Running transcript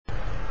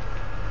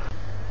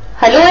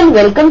Hello and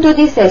welcome to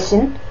the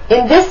session.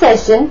 In this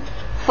session,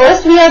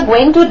 first we are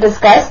going to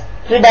discuss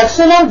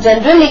reduction of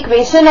general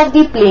equation of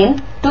the plane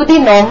to the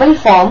normal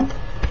form.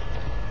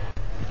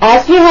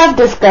 As we have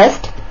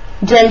discussed,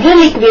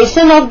 general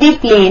equation of the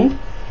plane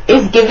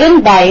is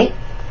given by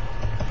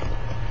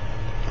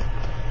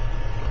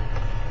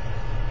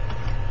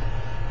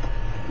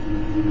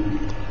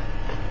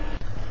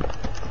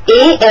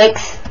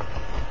ax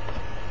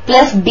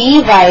plus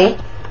by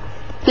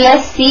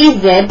plus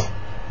cz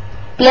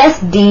plus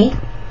d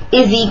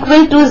is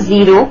equal to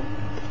 0,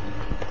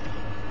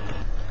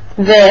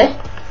 where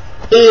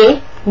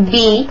a,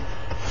 b,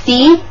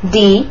 c,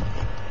 d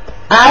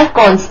are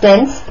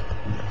constants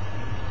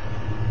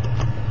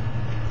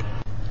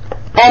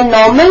and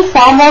normal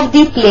form of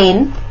the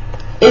plane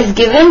is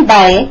given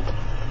by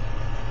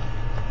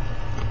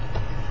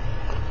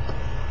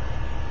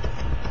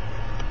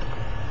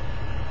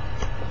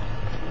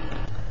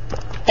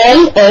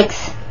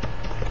Lx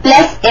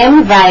plus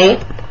my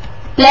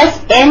plus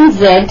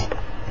nz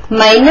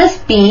minus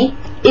p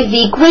is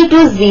equal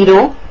to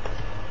 0,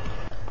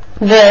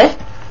 where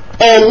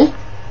L,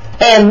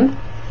 M,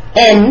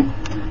 N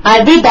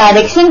are the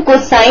direction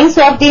cosines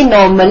of the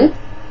normal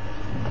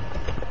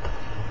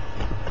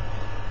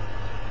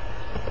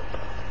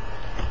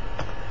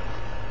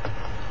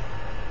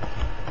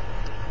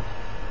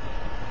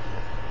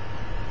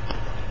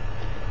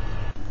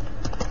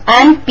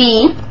and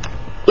P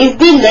is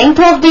the length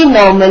of the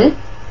normal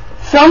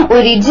from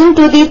origin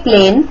to the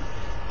plane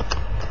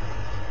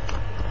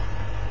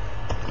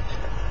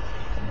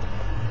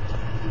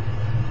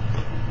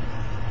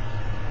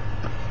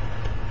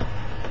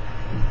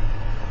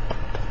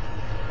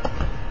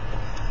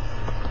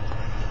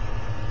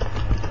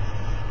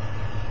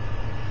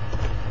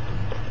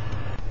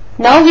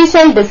Now we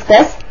shall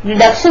discuss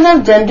reduction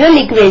of general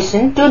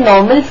equation to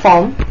normal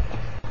form.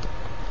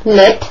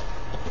 Let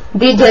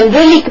the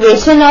general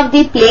equation of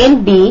the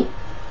plane be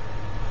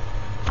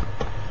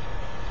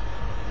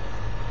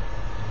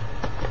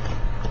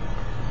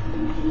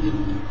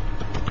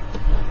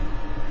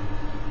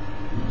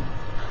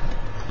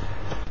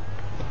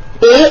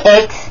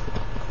ax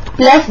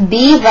plus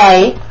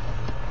by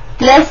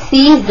plus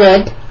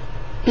cz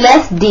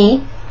plus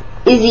d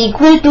is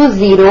equal to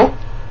 0.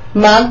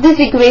 Mark this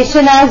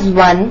equation as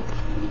 1.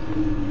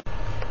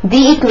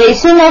 The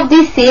equation of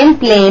the same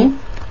plane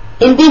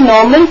in the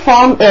normal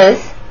form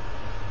is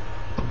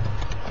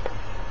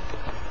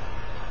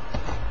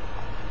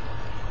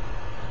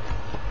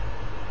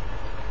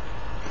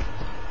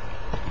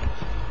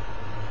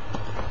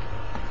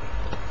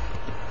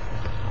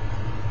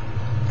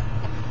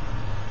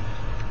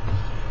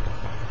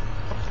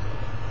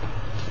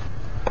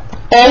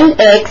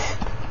Lx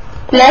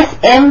plus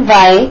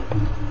my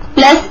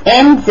plus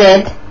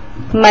nz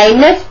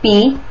minus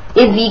p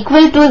is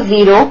equal to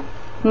 0.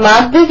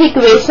 Mark this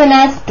equation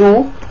as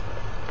 2,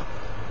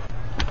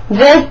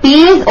 where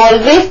p is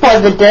always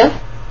positive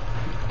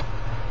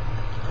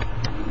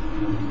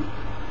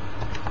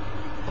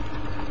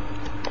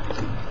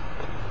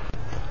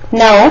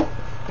Now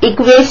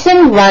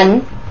equation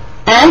 1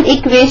 and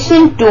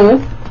equation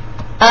 2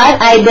 are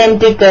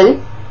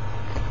identical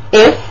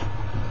if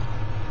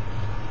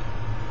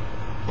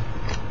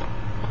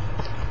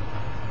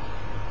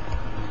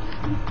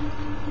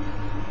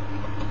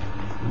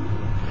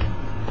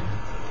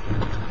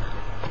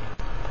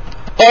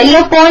L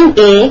upon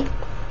A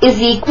is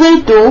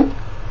equal to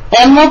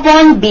M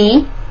upon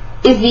B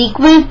is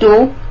equal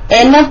to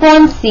N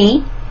upon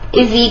C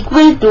is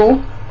equal to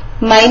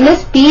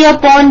minus P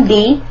upon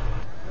D,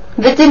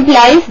 which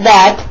implies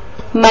that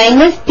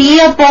minus P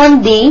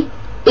upon D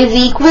is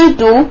equal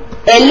to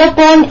L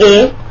upon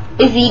A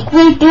is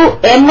equal to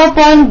M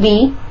upon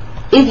B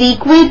is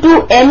equal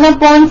to N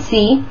upon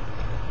C.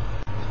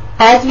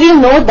 As we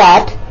know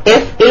that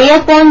if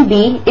A upon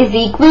B is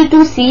equal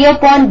to C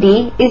upon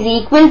D is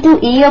equal to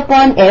E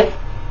upon F,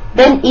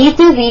 then each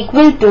is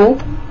equal to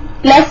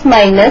plus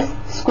minus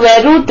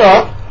square root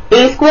of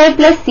A square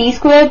plus C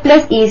square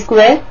plus E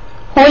square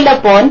whole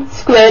upon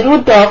square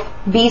root of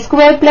B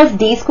square plus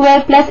D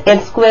square plus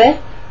F square,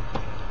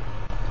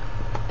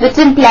 which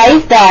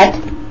implies that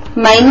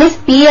minus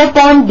P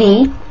upon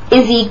D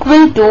is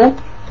equal to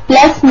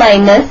plus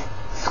minus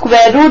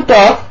square root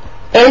of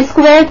L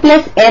square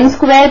plus M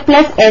square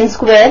plus N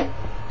square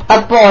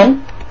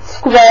upon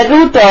square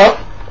root of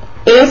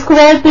A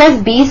square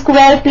plus B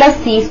square plus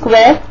C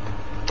square,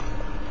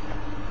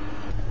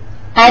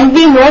 and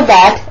we know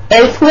that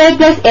L square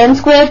plus M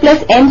square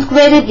plus N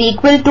square is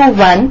equal to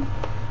 1.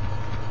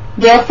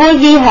 Therefore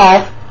we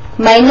have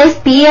minus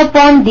P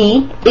upon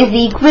D is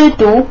equal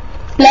to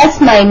plus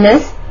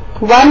minus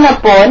 1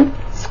 upon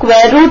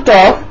square root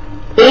of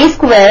A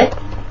square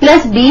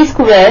plus B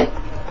square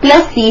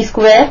plus C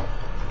square.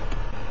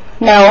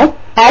 Now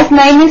as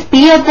minus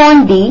P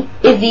upon D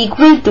is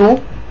equal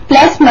to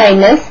plus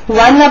minus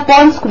 1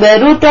 upon square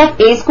root of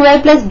A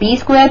square plus B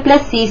square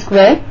plus C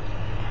square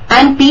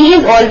and P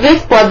is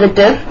always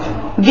positive,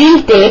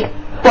 we'll take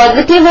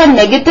positive or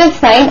negative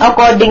sign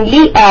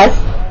accordingly as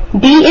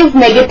D is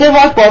negative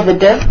or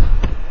positive.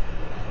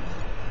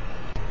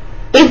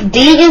 If D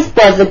is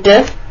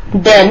positive,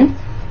 then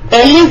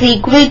L is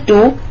equal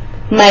to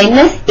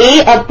minus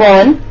A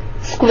upon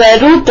square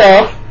root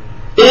of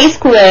A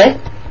square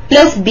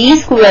plus B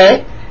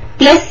square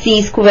plus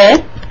C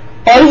square,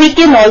 or we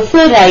can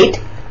also write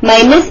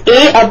minus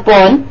A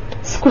upon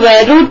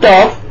square root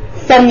of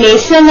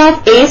summation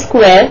of A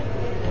square.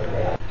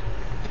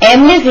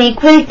 M is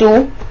equal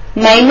to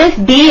minus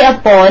B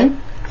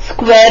upon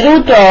square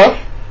root of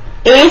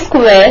A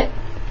square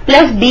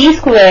plus B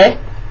square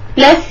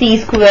plus C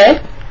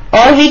square,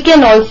 or we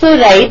can also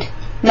write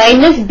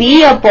minus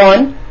B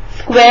upon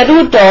square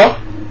root of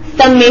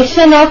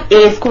summation of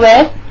A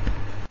square.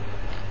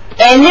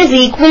 N is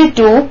equal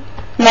to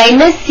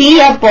minus C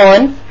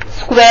upon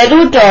square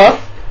root of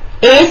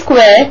A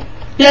square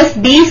plus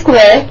B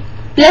square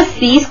plus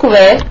C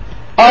square,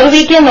 or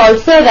we can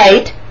also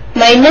write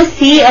minus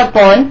C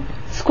upon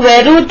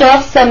square root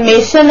of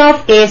summation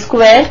of A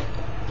square.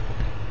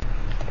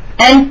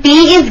 And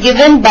P is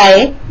given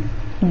by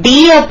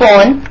D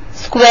upon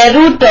square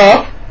root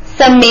of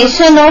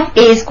summation of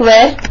A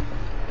square.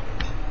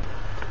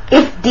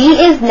 If D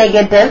is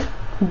negative,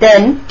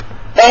 then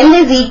L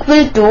is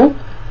equal to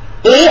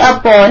A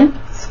upon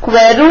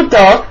square root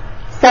of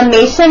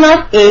summation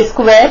of A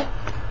square.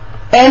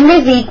 M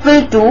is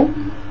equal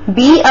to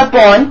B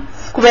upon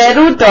square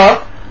root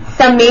of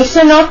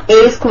summation of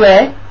A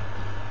square.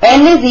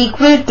 N is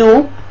equal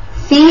to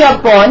C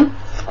upon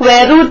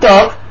square root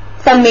of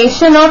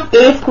summation of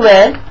A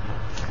square.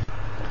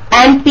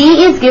 And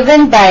P is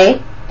given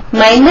by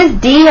minus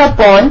D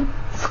upon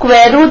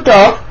square root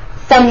of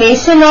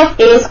summation of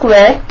A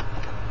square.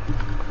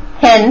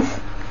 Hence,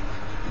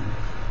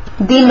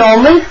 the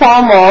normal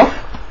form of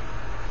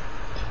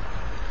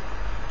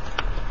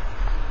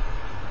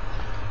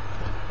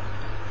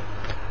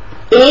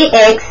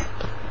AX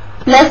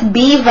plus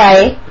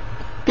BY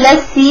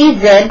plus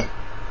CZ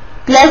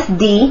plus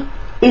D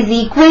is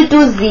equal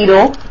to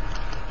 0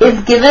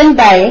 is given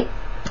by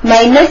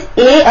minus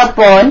A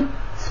upon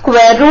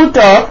square root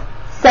of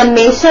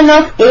summation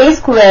of A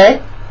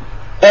square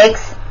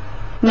X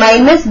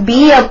minus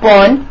B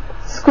upon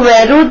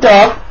square root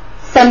of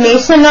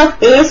summation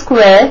of A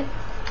square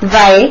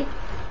Y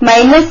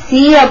minus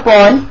C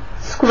upon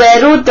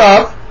square root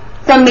of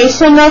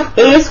summation of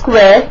A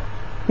square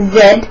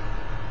Z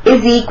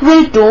is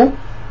equal to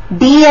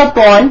D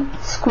upon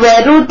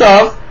square root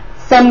of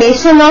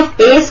summation of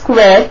A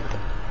square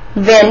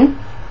when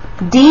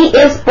D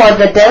is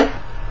positive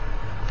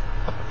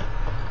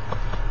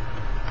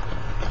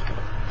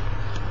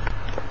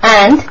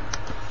and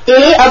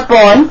A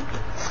upon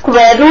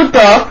square root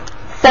of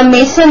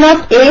summation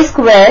of A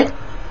square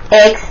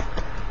X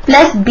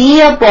plus B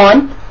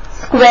upon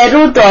square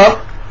root of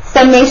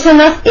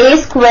summation of A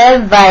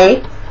square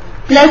Y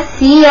plus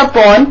C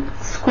upon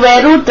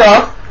square root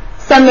of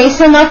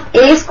summation of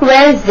A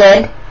square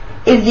Z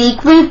is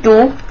equal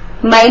to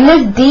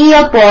minus D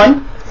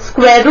upon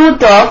square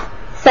root of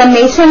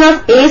summation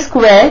of A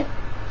square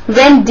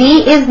when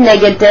D is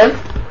negative.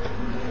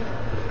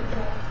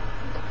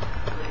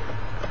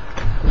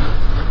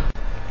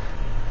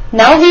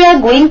 Now we are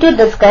going to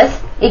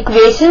discuss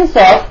equations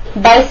of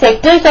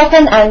bisectors of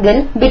an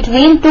angle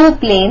between two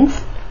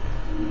planes.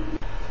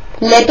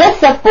 Let us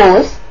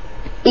suppose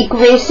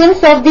equations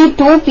of the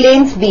two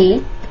planes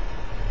be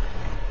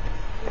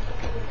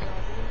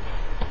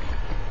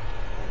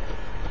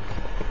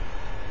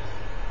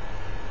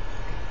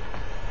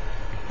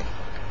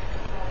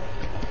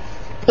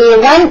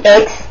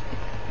A1x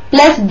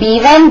plus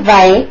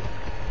B1y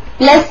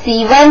plus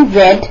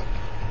C1z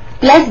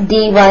plus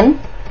D1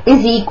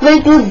 is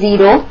equal to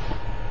 0.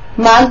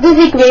 Mark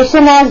this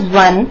equation as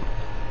 1,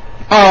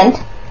 and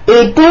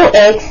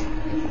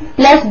A2x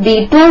plus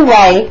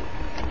B2y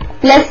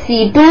plus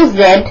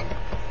C2z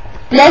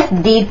plus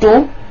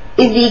D2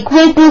 is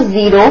equal to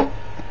 0.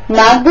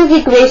 Mark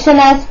this equation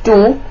as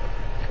 2.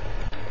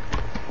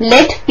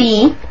 Let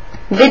P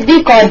with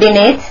the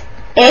coordinates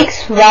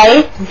x,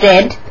 y,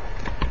 z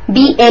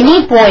be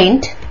any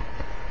point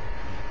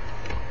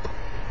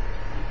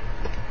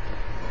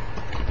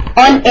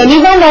on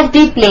any one of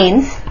the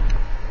planes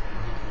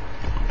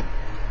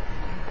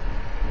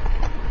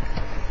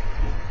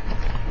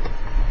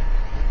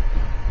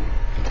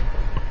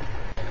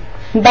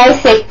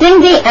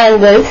bisecting the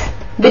angles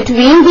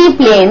between the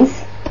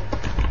planes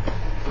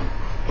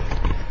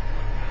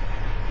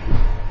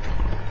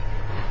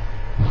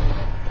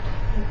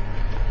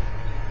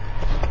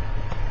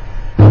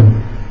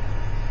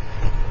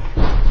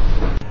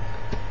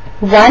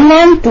one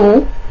and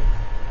 2,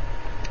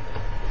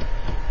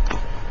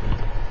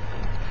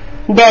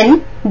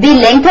 then the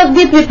length of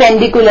the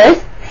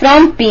perpendiculars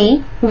from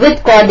P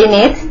with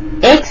coordinates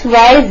x,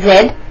 y,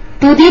 z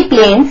to the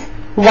planes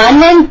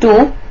 1 and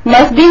 2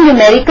 must be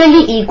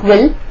numerically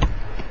equal.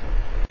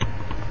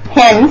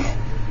 Hence,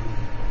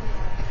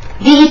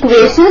 the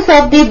equations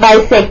of the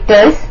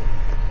bisectors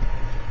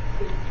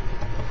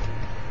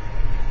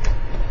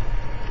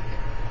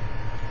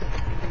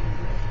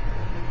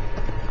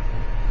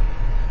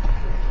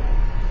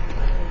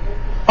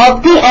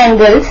of the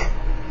angles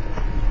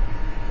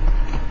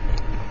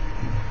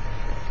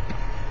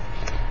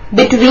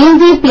between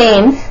the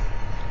planes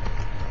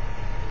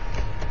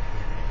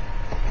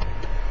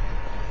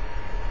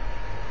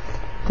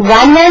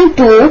one and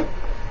 2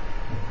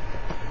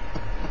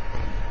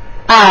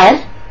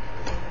 are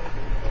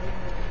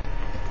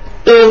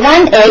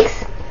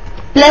a1x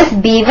plus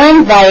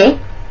b1y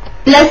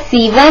plus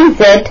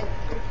c1z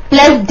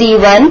plus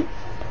d1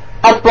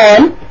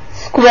 upon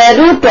square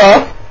root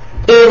of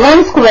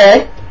a1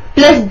 square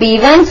plus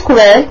b1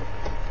 square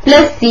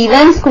plus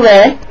c1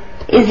 square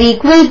is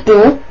equal to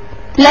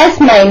plus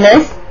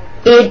minus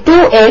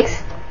a2x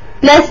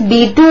plus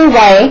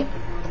b2y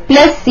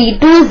plus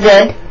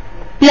c2z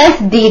plus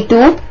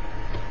d2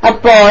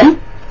 upon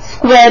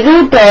square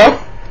root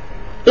of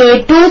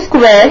a2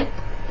 square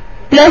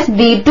plus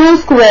b2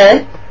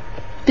 square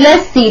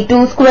plus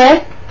c2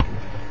 square.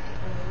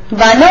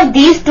 One of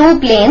these two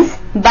planes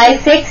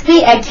bisects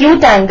the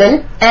acute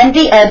angle and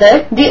the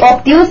other the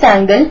obtuse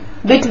angle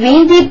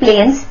between the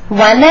planes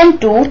 1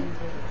 and 2.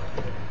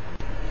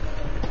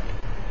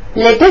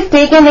 Let us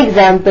take an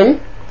example.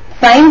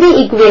 Find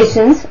the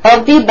equations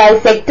of the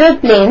bisector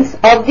planes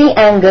of the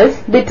angles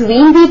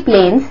between the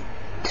planes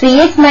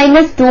 3x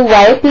minus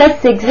 2y plus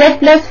 6z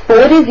plus 4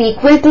 is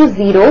equal to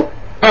 0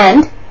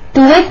 and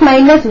 2x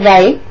minus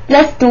y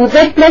plus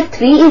 2z plus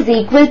 3 is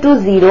equal to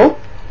 0.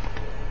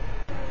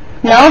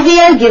 Now we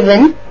are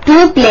given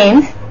two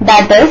planes,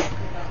 that is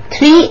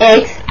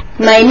 3x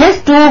minus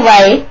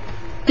 2y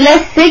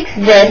plus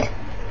 6z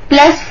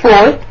plus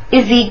 4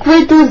 is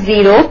equal to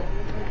 0.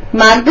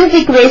 Mark this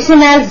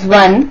equation as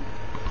 1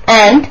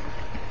 and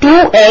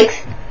 2x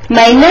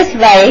minus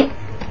y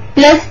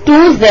plus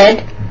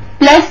 2z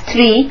plus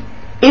 3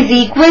 is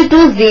equal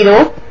to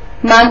 0.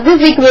 Mark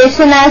this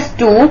equation as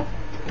 2.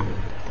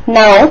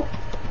 Now,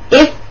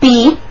 if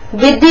P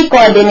with the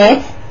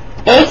coordinates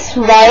x,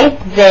 y,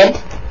 z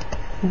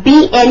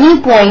be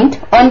any point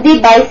on the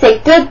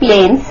bisector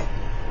planes,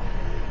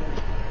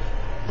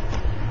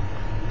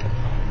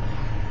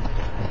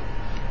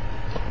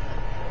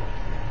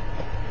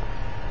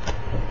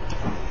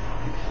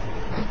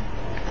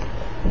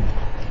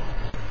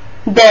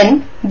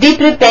 then the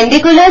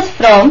perpendiculars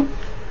from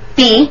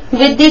P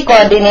with the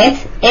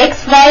coordinates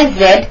x, y,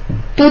 z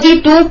to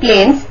the two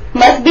planes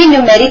must be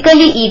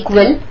numerically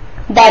equal.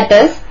 That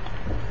is,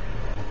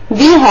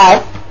 we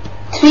have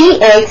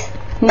 3x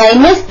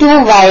minus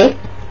 2y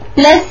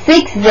plus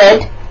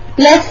 6z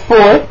plus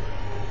 4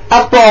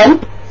 upon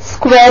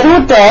square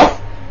root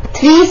of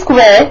 3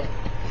 square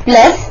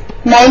plus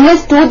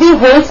minus 2 the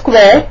whole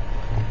square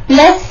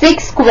plus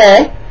 6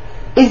 square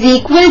is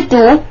equal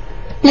to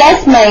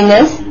plus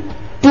minus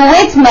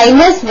 2x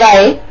minus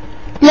y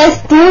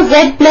plus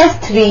 2z plus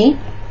 3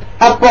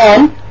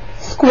 upon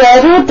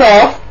square root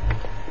of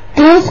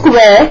 2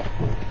 square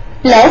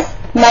plus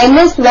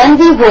minus 1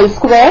 the whole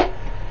square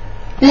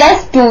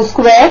plus 2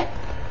 square,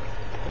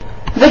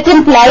 which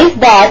implies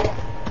that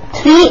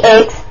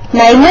 3x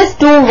minus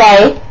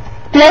 2y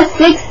plus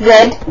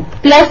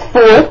 6z plus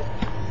 4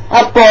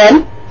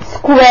 upon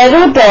square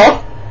root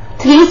of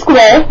 3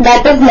 square,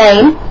 that is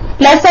 9,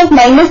 plus of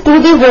minus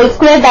 2 the whole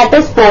square, that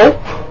is 4,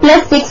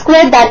 plus 6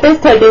 square, that is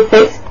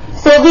 36.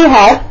 So we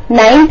have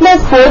 9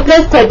 plus 4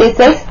 plus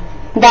 36,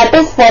 that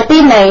is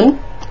 49,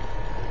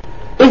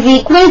 is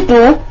equal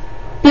to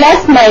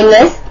plus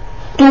minus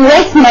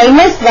 2x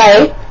minus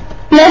y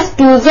plus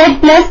 2z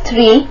plus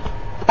 3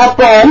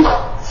 upon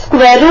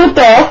square root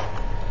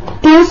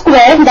of 2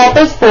 square, that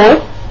is 4,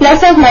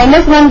 plus of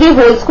minus 1 the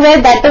whole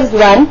square, that is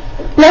 1,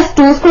 plus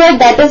 2 square,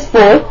 that is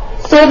 4.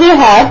 So we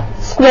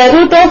have square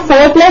root of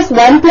 4 plus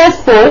 1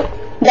 plus 4,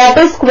 that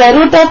is square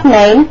root of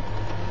 9.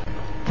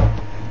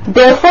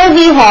 Therefore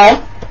we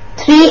have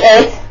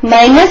 3x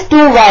minus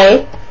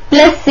 2y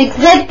plus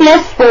 6z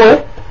plus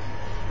 4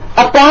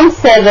 upon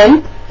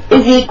 7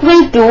 is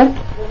equal to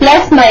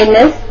plus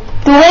minus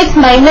 2x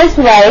minus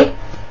y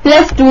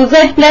plus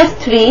 2z plus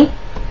 3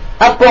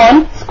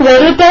 upon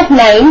square root of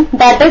 9,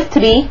 that is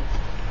 3.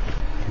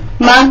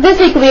 Mark this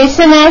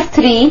equation as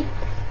 3,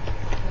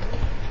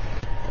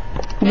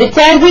 which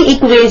are the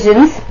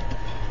equations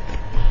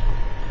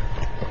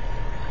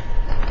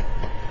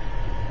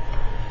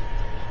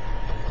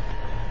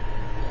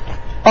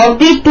of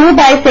the two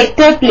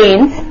bisector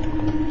planes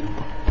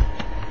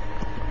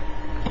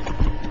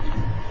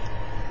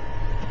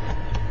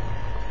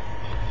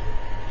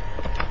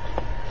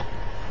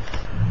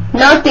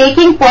Now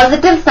taking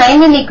positive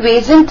sign in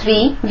equation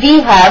 3,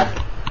 we have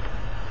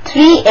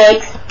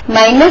 3x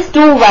minus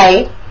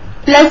 2y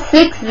plus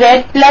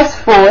 6z plus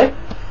 4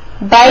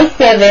 by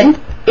 7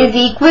 is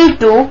equal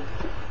to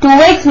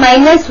 2x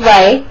minus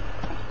y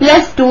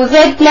plus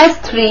 2z plus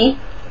 3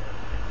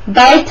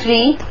 by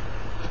 3.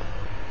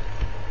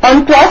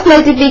 On cross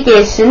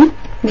multiplication,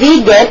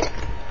 we get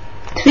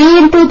 3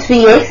 into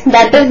 3x,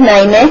 that is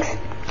 9x,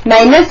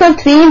 minus of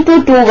 3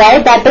 into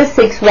 2y, that is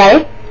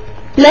 6y,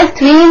 plus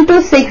 3 into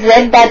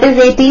 6z, that is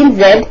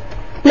 18z,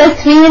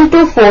 plus 3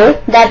 into 4,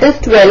 that is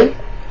 12,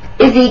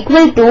 is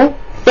equal to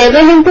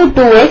 7 into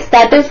 2x,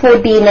 that is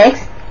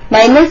 14x,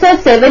 minus of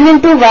 7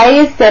 into y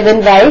is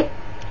 7y,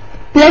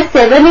 plus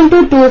 7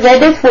 into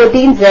 2z is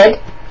 14z,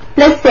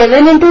 plus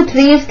 7 into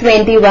 3 is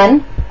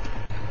 21.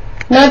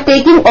 Now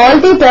taking all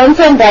the terms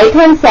on right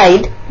hand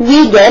side,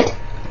 we get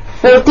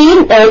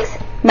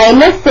 14x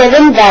minus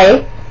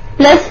 7y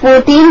plus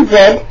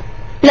 14z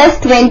plus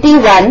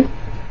 21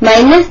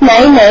 minus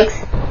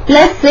 9x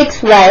plus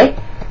 6y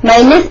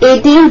minus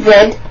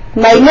 18z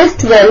minus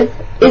 12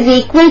 is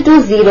equal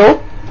to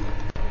 0.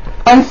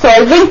 On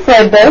solving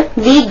further,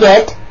 we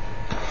get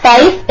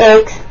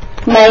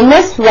 5x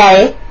minus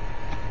y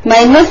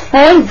minus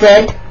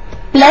 4z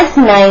plus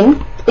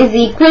 9 is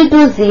equal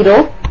to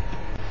 0.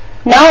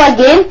 Now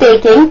again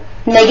taking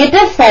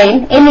negative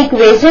sign in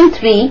equation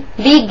 3,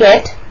 we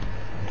get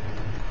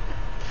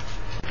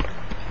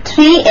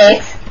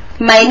 3x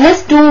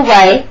minus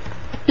 2y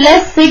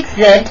plus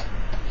 6z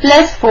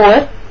plus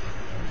 4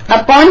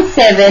 upon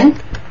 7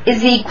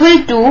 is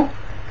equal to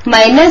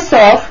minus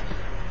of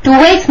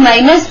 2x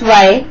minus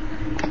y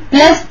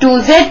plus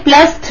 2z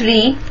plus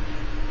 3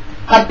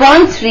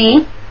 upon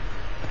 3.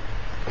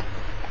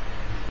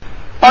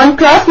 On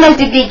cross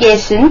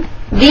multiplication,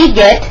 we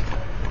get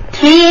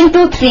 3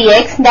 into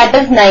 3x, that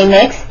is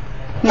 9x,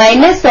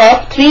 minus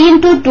of 3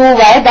 into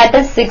 2y, that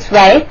is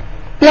 6y,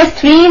 plus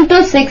 3 into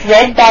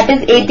 6z, that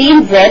is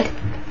 18z,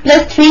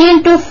 plus 3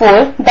 into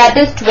 4, that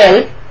is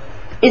 12,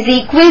 is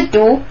equal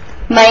to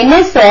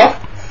minus of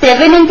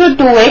 7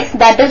 into 2x,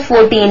 that is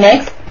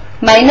 14x,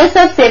 minus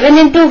of 7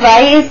 into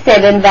y is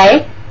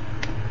 7y,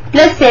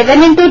 plus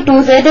 7 into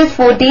 2z is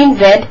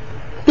 14z,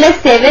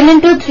 plus 7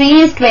 into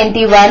 3 is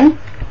 21,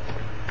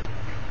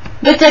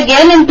 which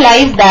again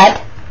implies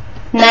that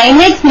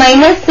 9x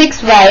minus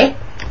 6y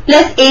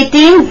plus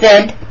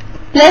 18z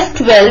plus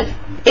 12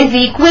 is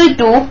equal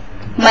to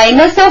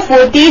minus of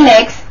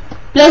 14x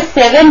plus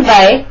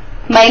 7y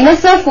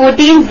minus of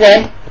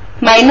 14z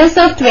minus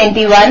of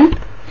 21.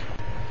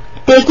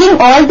 Taking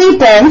all the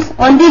terms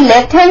on the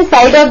left hand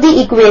side of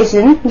the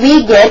equation,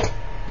 we get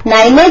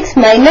 9x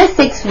minus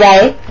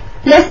 6y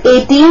plus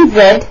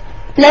 18z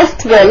plus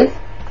 12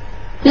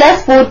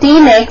 plus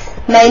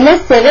 14x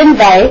minus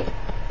 7y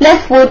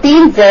plus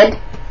 14z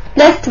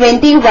plus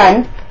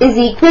 21 is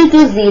equal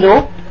to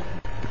 0.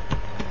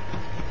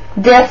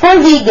 Therefore,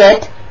 we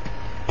get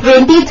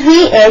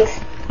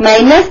 23x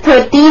minus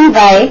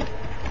 13y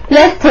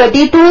plus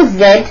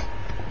 32z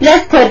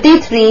plus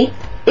 33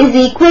 is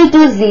equal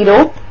to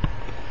 0.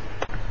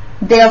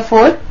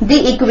 Therefore,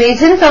 the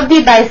equations of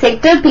the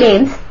bisector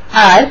planes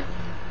are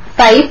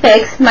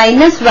 5x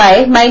minus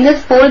y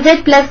minus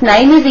 4z plus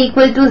 9 is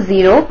equal to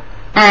 0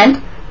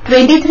 and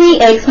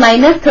 23x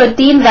minus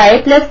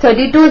 13y plus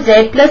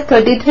 32z plus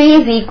 33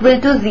 is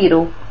equal to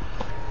 0.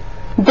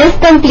 This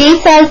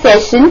completes our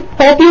session.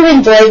 Hope you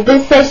enjoyed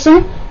this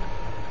session.